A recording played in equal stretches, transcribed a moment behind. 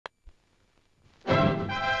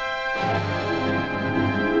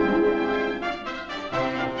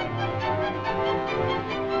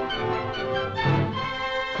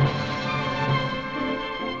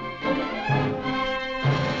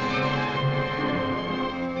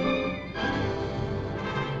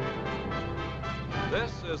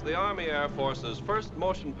is the Army Air Force's first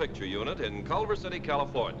motion picture unit in Culver City,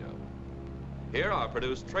 California. Here are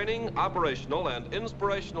produced training, operational, and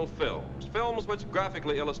inspirational films, films which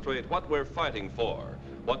graphically illustrate what we're fighting for,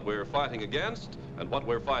 what we're fighting against, and what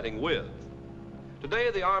we're fighting with.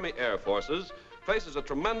 Today, the Army Air Forces faces a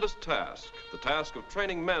tremendous task, the task of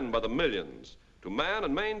training men by the millions to man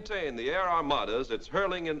and maintain the air armadas it's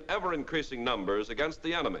hurling in ever-increasing numbers against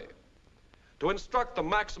the enemy, to instruct the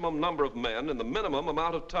maximum number of men in the minimum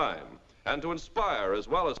amount of time, and to inspire as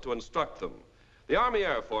well as to instruct them. The Army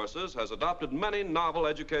Air Forces has adopted many novel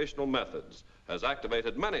educational methods, has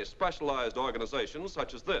activated many specialized organizations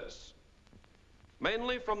such as this.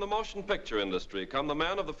 Mainly from the motion picture industry come the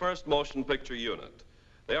men of the first motion picture unit.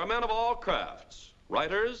 They are men of all crafts,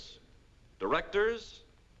 writers, directors,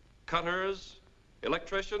 cutters,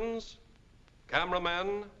 electricians,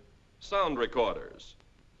 cameramen, sound recorders.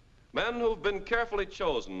 Men who've been carefully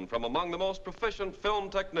chosen from among the most proficient film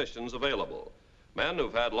technicians available. Men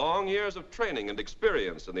who've had long years of training and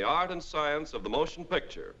experience in the art and science of the motion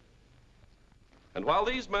picture. And while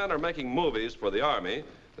these men are making movies for the Army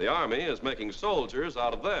is making soldiers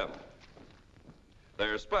out of them.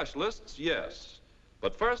 They're specialists, yes,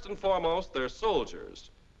 but first and foremost, they're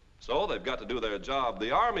soldiers. So they've got to do their job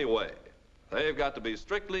the Army way. They've got to be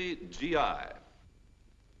strictly GI.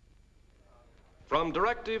 From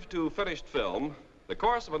directive to finished film, the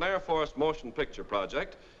course of an Air Force motion picture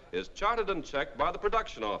project is charted and checked by the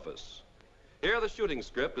production office. Here the shooting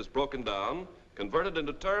script is broken down, converted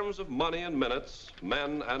into terms of money and minutes,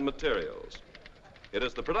 men and materials. It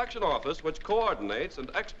is the production office which coordinates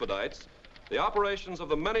and expedites the operations of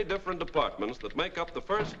the many different departments that make up the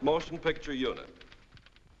first motion picture unit.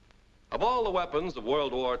 Of all the weapons of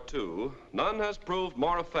World War II, none has proved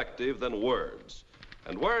more effective than words.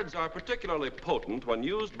 And words are particularly potent when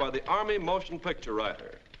used by the Army motion picture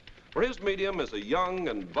writer. For his medium is a young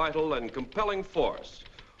and vital and compelling force,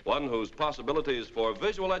 one whose possibilities for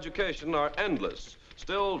visual education are endless,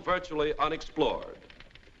 still virtually unexplored.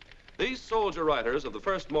 These soldier writers of the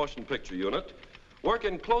first motion picture unit work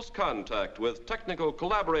in close contact with technical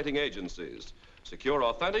collaborating agencies, secure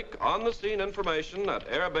authentic, on-the-scene information at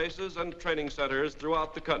air bases and training centers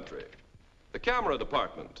throughout the country. The camera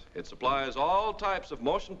department, it supplies all types of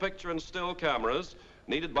motion picture and still cameras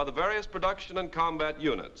needed by the various production and combat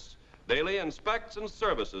units. Daily inspects and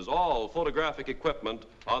services all photographic equipment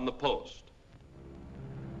on the post.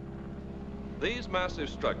 These massive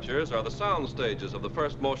structures are the sound stages of the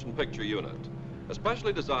first motion picture unit,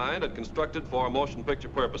 especially designed and constructed for motion picture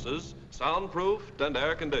purposes, soundproofed and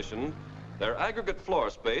air-conditioned. Their aggregate floor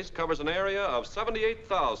space covers an area of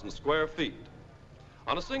 78,000 square feet.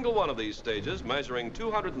 On a single one of these stages, measuring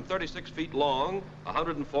 236 feet long,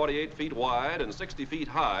 148 feet wide, and 60 feet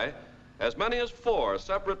high, as many as 4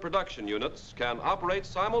 separate production units can operate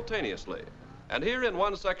simultaneously. And here in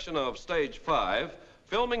one section of Stage 5,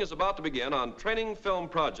 filming is about to begin on training film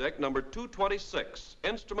project number 226,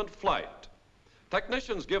 Instrument Flight.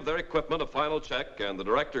 Technicians give their equipment a final check, and the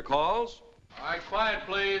director calls. All right, quiet,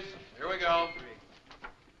 please. Here we go.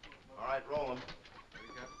 All right, roll them.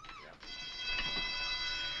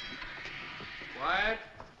 Quiet.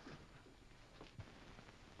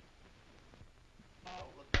 Oh,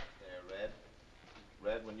 look up there, Red.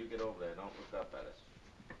 Red, when you get over there, don't look up at us.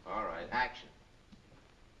 All right, action.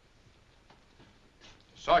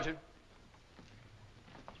 Sergeant.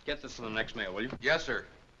 Get this to the next mail, will you? Yes, sir.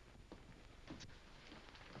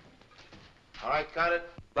 All right, cut it.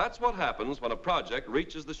 That's what happens when a project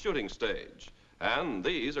reaches the shooting stage. And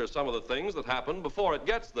these are some of the things that happen before it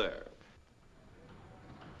gets there.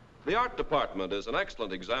 The art department is an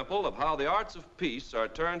excellent example of how the arts of peace are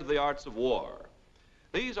turned to the arts of war.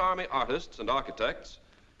 These Army artists and architects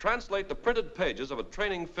translate the printed pages of a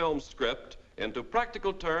training film script into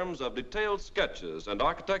practical terms of detailed sketches and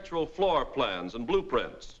architectural floor plans and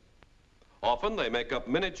blueprints. Often they make up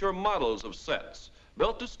miniature models of sets,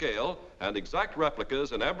 built to scale and exact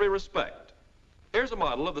replicas in every respect. Here's a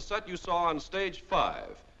model of the set you saw on Stage 5,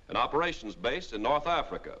 an operations base in North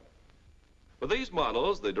Africa. With these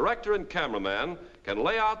models, the director and cameraman can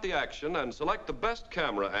lay out the action and select the best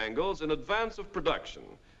camera angles in advance of production,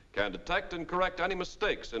 can detect and correct any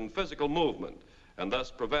mistakes in physical movement, and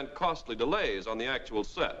thus prevent costly delays on the actual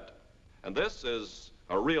set. And this is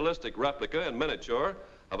a realistic replica in miniature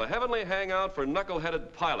of a heavenly hangout for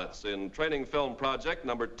knuckle-headed pilots in training film project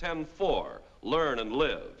number 10-4, Learn and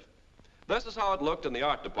Live. This is how it looked in the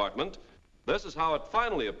art department. This is how it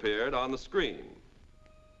finally appeared on the screen.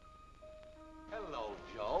 Hello,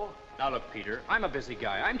 Joe. Now, look, Peter, I'm a busy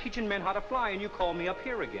guy. I'm teaching men how to fly, and you call me up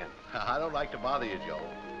here again. I don't like to bother you, Joe,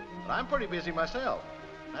 but I'm pretty busy myself.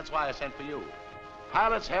 That's why I sent for you.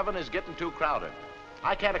 Pilot's heaven is getting too crowded.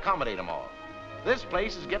 I can't accommodate them all. This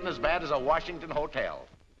place is getting as bad as a Washington hotel.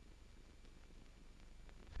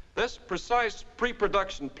 This precise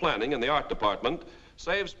pre-production planning in the art department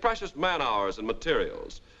saves precious man-hours and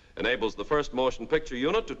materials, enables the first motion picture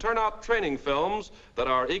unit to turn out training films that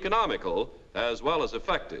are economical as well as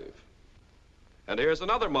effective. And here's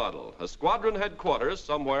another model, a squadron headquarters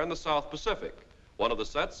somewhere in the South Pacific, one of the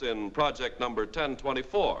sets in project number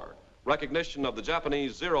 1024, recognition of the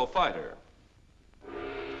Japanese Zero fighter.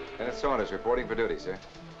 Lieutenant Saunders reporting for duty, sir.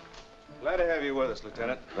 Glad to have you with us,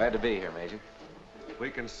 Lieutenant. Glad to be here, Major. We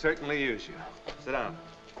can certainly use you. Sit down.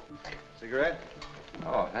 Cigarette?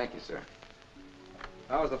 Oh, thank you, sir.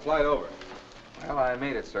 How was the flight over? Well, I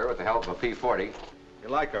made it, sir, with the help of a P-40. You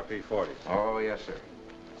like our P-40s? Oh, yes, sir.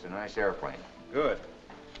 It's a nice airplane. Good.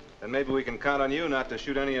 Then maybe we can count on you not to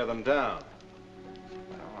shoot any of them down.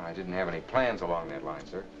 Well, I didn't have any plans along that line,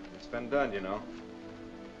 sir. It's been done, you know.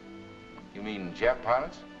 You mean jet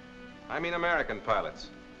pilots? I mean American pilots.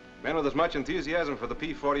 Men with as much enthusiasm for the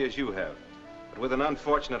P-40 as you have, but with an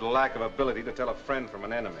unfortunate lack of ability to tell a friend from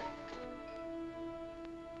an enemy.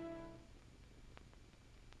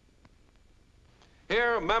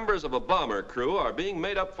 Here, members of a bomber crew are being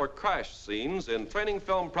made up for crash scenes in training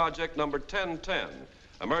film project number 1010,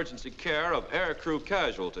 emergency care of air crew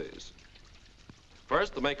casualties.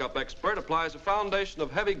 First, the makeup expert applies a foundation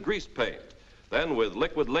of heavy grease paint. Then, with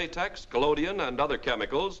liquid latex, collodion, and other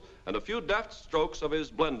chemicals, and a few deft strokes of his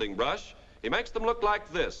blending brush, he makes them look like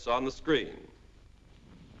this on the screen.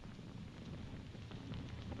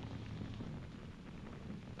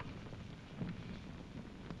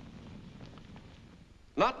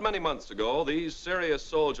 Not many months ago, these serious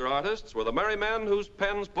soldier artists were the merry men whose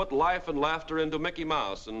pens put life and laughter into Mickey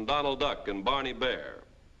Mouse and Donald Duck and Barney Bear.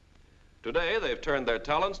 Today, they've turned their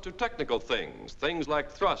talents to technical things, things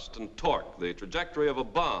like thrust and torque, the trajectory of a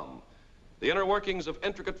bomb, the inner workings of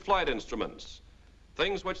intricate flight instruments,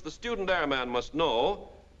 things which the student airman must know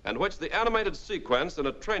and which the animated sequence in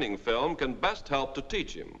a training film can best help to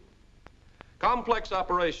teach him. Complex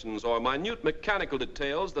operations or minute mechanical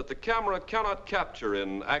details that the camera cannot capture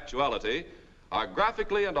in actuality are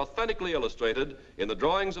graphically and authentically illustrated in the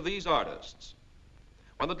drawings of these artists.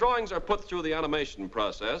 When the drawings are put through the animation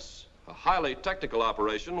process, a highly technical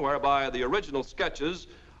operation whereby the original sketches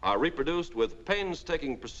are reproduced with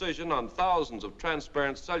painstaking precision on thousands of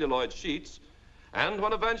transparent celluloid sheets, and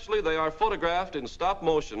when eventually they are photographed in stop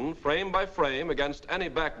motion, frame by frame, against any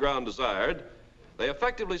background desired, they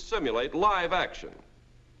effectively simulate live action.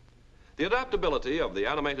 The adaptability of the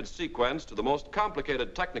animated sequence to the most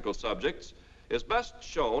complicated technical subjects is best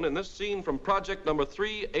shown in this scene from project number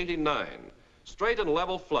 389, straight and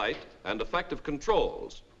level flight and effective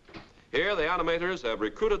controls. Here, the animators have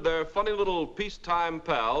recruited their funny little peacetime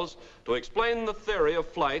pals to explain the theory of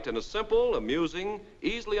flight in a simple, amusing,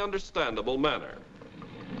 easily understandable manner.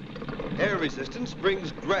 Air resistance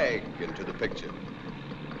brings drag into the picture.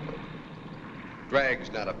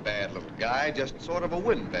 Drag's not a bad little guy, just sort of a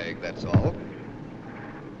windbag, that's all.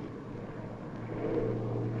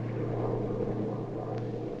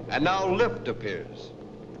 And now lift appears,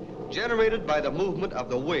 generated by the movement of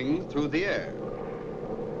the wing through the air.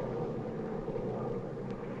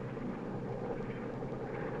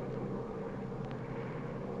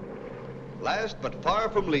 Last but far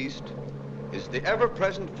from least is the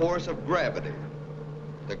ever-present force of gravity,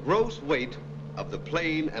 the gross weight of the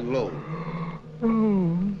plane and load.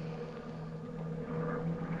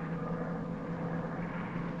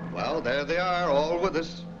 Well, there they are, all with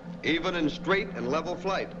us, even in straight and level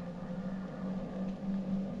flight.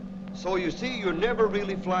 So you see, you're never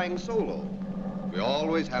really flying solo. We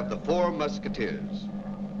always have the four musketeers.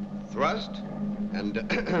 Thrust and,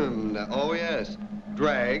 oh yes,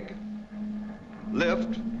 drag,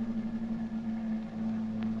 lift,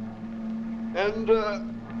 and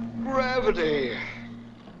gravity.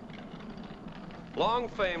 Long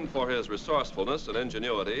famed for his resourcefulness and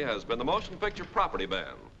ingenuity has been the motion picture property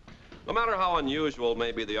man. No matter how unusual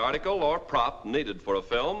may be the article or prop needed for a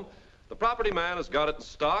film, the property man has got it in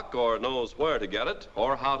stock or knows where to get it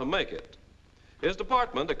or how to make it. His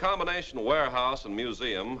department, a combination warehouse and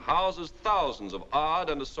museum, houses thousands of odd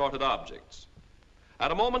and assorted objects.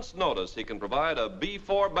 At a moment's notice, he can provide a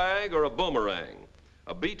B-4 bag or a boomerang,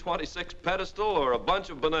 a B-26 pedestal or a bunch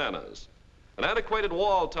of bananas, an antiquated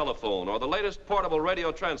wall telephone or the latest portable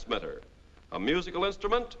radio transmitter, a musical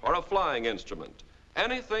instrument or a flying instrument,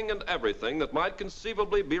 anything and everything that might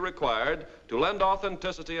conceivably be required to lend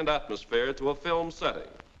authenticity and atmosphere to a film setting.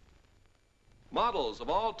 Models of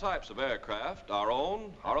all types of aircraft, our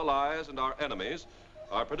own, our allies, and our enemies,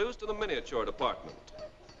 are produced in the miniature department.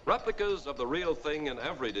 Replicas of the real thing in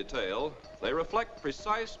every detail, they reflect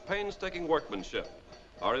precise, painstaking workmanship,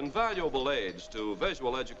 are invaluable aids to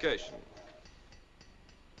visual education.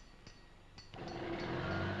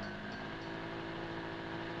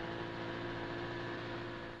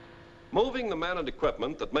 Moving the men and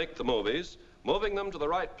equipment that make the movies, moving them to the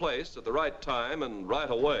right place at the right time and right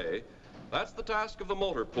away, that's the task of the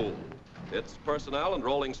motor pool. Its personnel and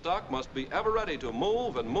rolling stock must be ever ready to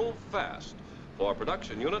move and move fast, for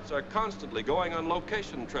production units are constantly going on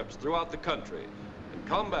location trips throughout the country, and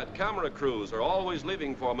combat camera crews are always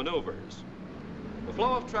leaving for maneuvers. The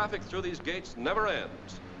flow of traffic through these gates never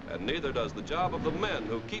ends, and neither does the job of the men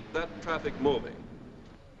who keep that traffic moving.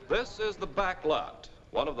 This is the back lot,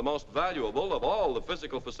 one of the most valuable of all the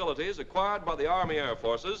physical facilities acquired by the Army Air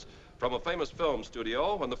Forces from a famous film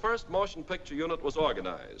studio when the first motion picture unit was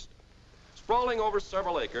organized. Sprawling over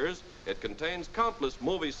several acres, it contains countless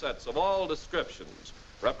movie sets of all descriptions,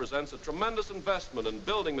 represents a tremendous investment in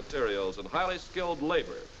building materials and highly skilled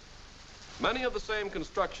labor. Many of the same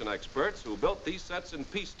construction experts who built these sets in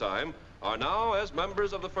peacetime are now, as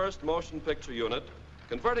members of the first motion picture unit,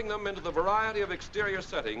 converting them into the variety of exterior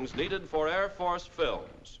settings needed for Air Force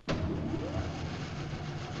films.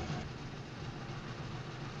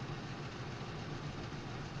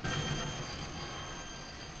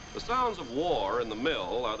 The sounds of war in the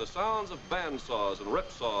mill are the sounds of bandsaws and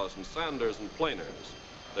ripsaws and sanders and planers.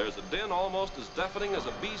 There's a din almost as deafening as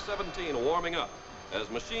a B-17 warming up, as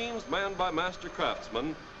machines manned by master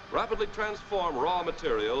craftsmen rapidly transform raw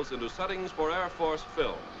materials into settings for Air Force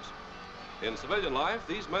films. In civilian life,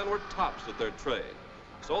 these men were tops at their trade.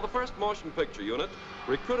 So the first motion picture unit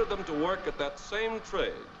recruited them to work at that same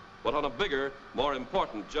trade, but on a bigger, more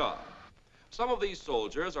important job. Some of these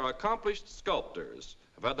soldiers are accomplished sculptors,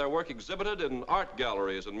 have had their work exhibited in art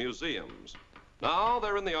galleries and museums. Now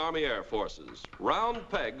they're in the Army Air Forces, round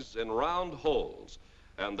pegs in round holes,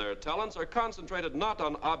 and their talents are concentrated not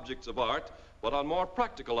on objects of art, but on more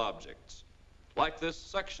practical objects, like this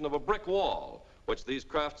section of a brick wall, which these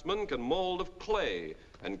craftsmen can mold of clay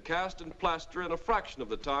and cast and plaster in a fraction of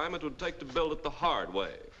the time it would take to build it the hard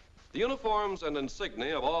way. The uniforms and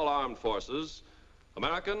insignia of all armed forces,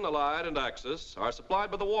 American, Allied, and Axis, are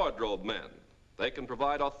supplied by the wardrobe men. They can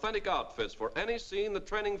provide authentic outfits for any scene the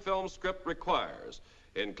training film script requires,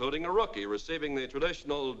 including a rookie receiving the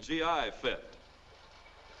traditional GI fit.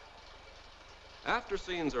 After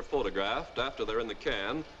scenes are photographed, after they're in the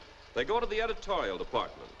can, they go to the editorial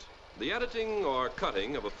department. The editing or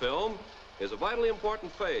cutting of a film is a vitally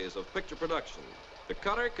important phase of picture production. The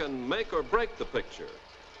cutter can make or break the picture,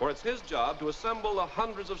 for it's his job to assemble the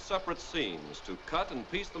hundreds of separate scenes, to cut and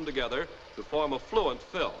piece them together to form a fluent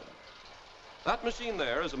film. That machine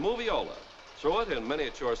there is a moviola. Through it in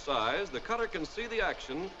miniature size, the cutter can see the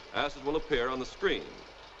action as it will appear on the screen.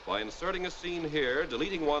 By inserting a scene here,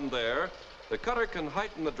 deleting one there, the cutter can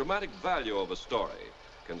heighten the dramatic value of a story,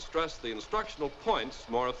 can stress the instructional points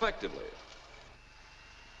more effectively.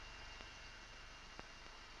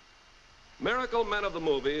 Miracle men of the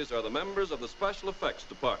movies are the members of the special effects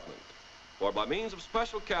department, for by means of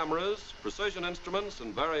special cameras, precision instruments,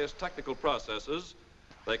 and various technical processes,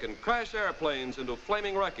 they can crash airplanes into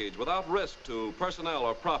flaming wreckage without risk to personnel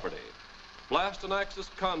or property, blast an Axis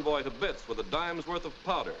convoy to bits with a dime's worth of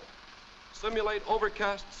powder, simulate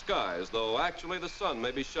overcast skies, though actually the sun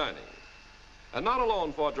may be shining. And not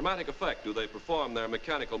alone for dramatic effect do they perform their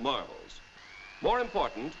mechanical marvels. More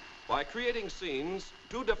important, by creating scenes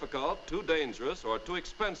too difficult, too dangerous, or too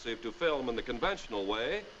expensive to film in the conventional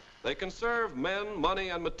way, they conserve men, money,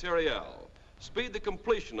 and materiel, speed the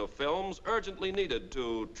completion of films urgently needed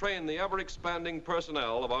to train the ever-expanding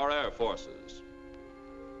personnel of our air forces.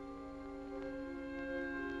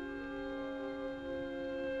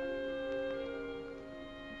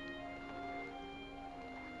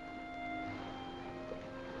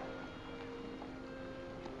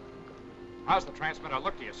 How's the transmitter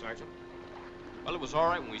look to you, Sergeant? Well, it was all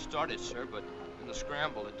right when we started, sir, but in the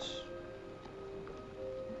scramble, it's...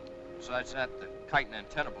 Besides that, the kite and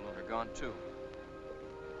antenna balloon are gone, too.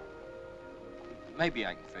 Maybe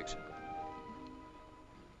I can fix it.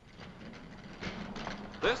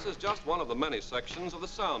 This is just one of the many sections of the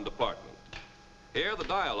sound department. Here, the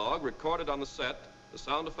dialogue recorded on the set, the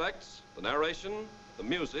sound effects, the narration, the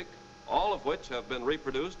music, all of which have been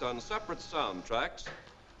reproduced on separate soundtracks,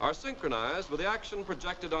 are synchronized with the action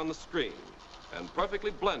projected on the screen and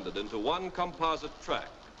perfectly blended into one composite track.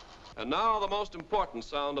 And now the most important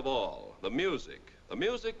sound of all, the music. The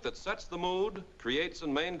music that sets the mood, creates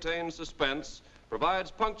and maintains suspense, provides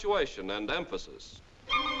punctuation and emphasis.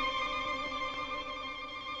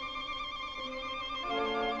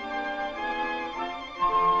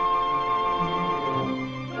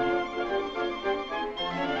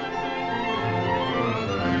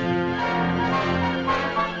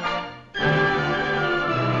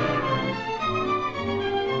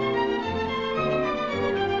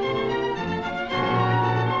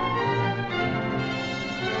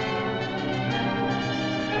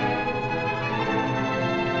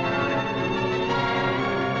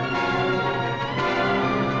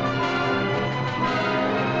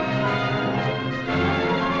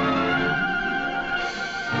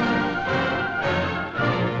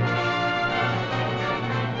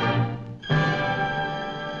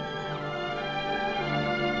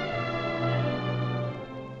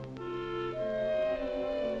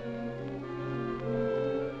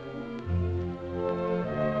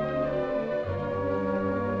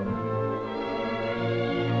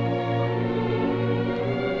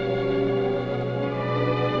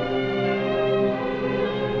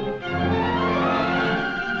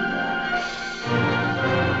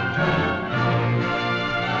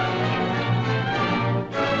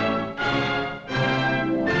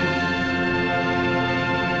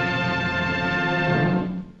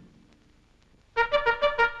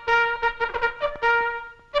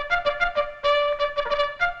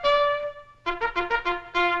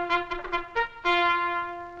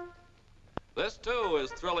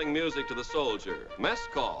 to the soldier, mess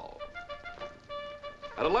call.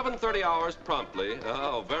 At 11:30 hours promptly,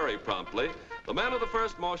 oh, very promptly, the men of the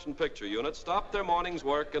 1st Motion Picture Unit stop their morning's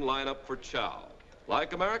work and line up for chow.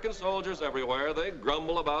 Like American soldiers everywhere, they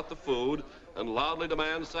grumble about the food and loudly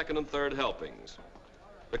demand 2nd and 3rd helpings.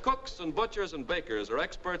 The cooks and butchers and bakers are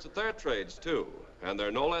experts at their trades, too, and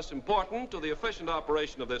they're no less important to the efficient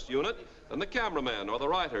operation of this unit than the cameramen or the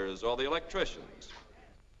writers or the electricians.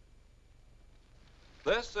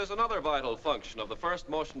 This is another vital function of the 1st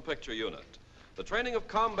Motion Picture Unit, the training of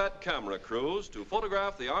combat camera crews to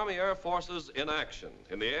photograph the Army Air Forces in action,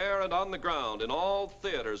 in the air and on the ground, in all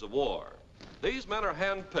theaters of war. These men are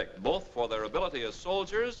hand-picked both for their ability as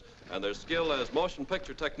soldiers and their skill as motion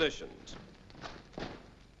picture technicians.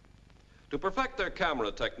 To perfect their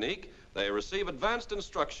camera technique, they receive advanced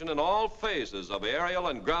instruction in all phases of aerial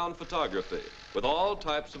and ground photography with all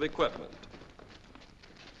types of equipment.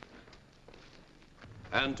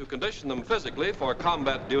 And to condition them physically for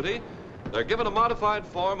combat duty, they're given a modified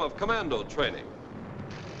form of commando training.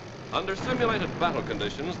 Under simulated battle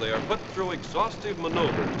conditions, they are put through exhaustive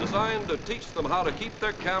maneuvers designed to teach them how to keep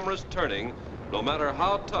their cameras turning no matter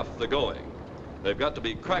how tough the going. They've got to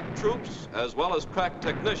be crack troops as well as crack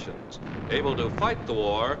technicians, able to fight the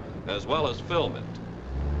war as well as film it.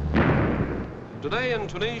 Today in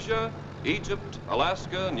Tunisia, Egypt,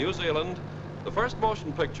 Alaska, New Zealand, the 1st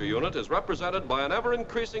Motion Picture Unit is represented by an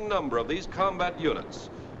ever-increasing number of these combat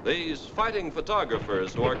units, these fighting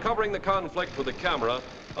photographers who are covering the conflict with the camera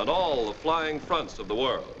on all the flying fronts of the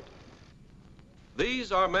world.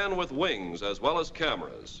 These are men with wings as well as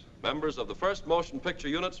cameras, members of the 1st Motion Picture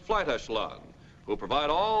Unit's flight echelon, who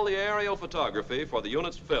provide all the aerial photography for the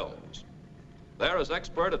unit's films. They're as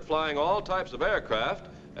expert at flying all types of aircraft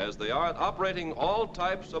as they are at operating all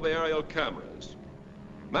types of aerial cameras.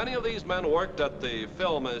 Many of these men worked at the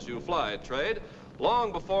film-as-you-fly trade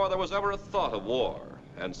long before there was ever a thought of war.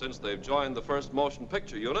 And since they've joined the 1st Motion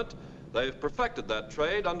Picture Unit, they've perfected that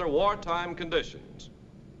trade under wartime conditions.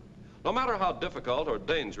 No matter how difficult or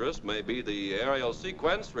dangerous may be the aerial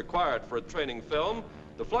sequence required for a training film,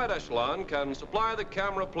 the flight echelon can supply the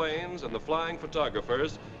camera planes and the flying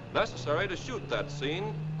photographers necessary to shoot that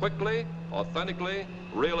scene quickly, authentically,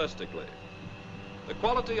 realistically. The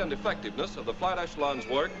quality and effectiveness of the flight echelon's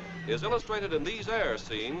work is illustrated in these air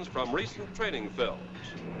scenes from recent training films.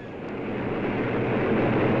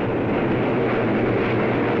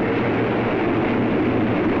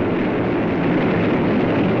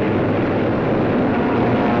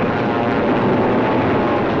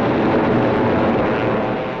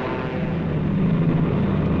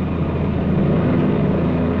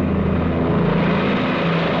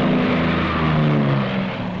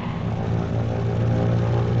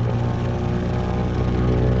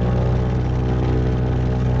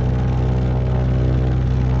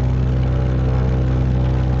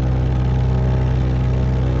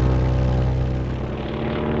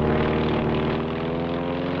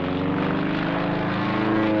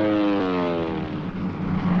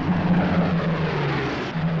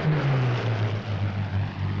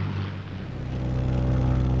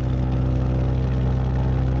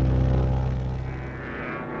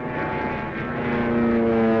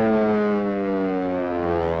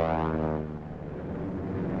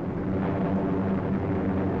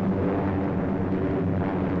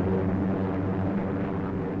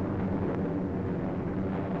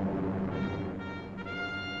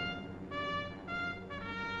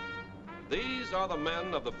 These are the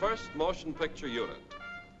men of the 1st Motion Picture Unit.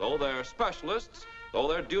 Though they're specialists, though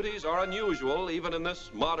their duties are unusual even in this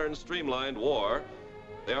modern streamlined war,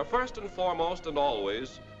 they are first and foremost and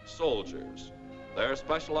always soldiers. Their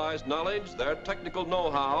specialized knowledge, their technical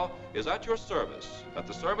know-how is at your service, at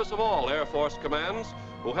the service of all Air Force commands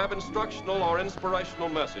who have instructional or inspirational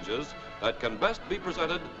messages that can best be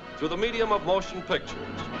presented through the medium of motion pictures.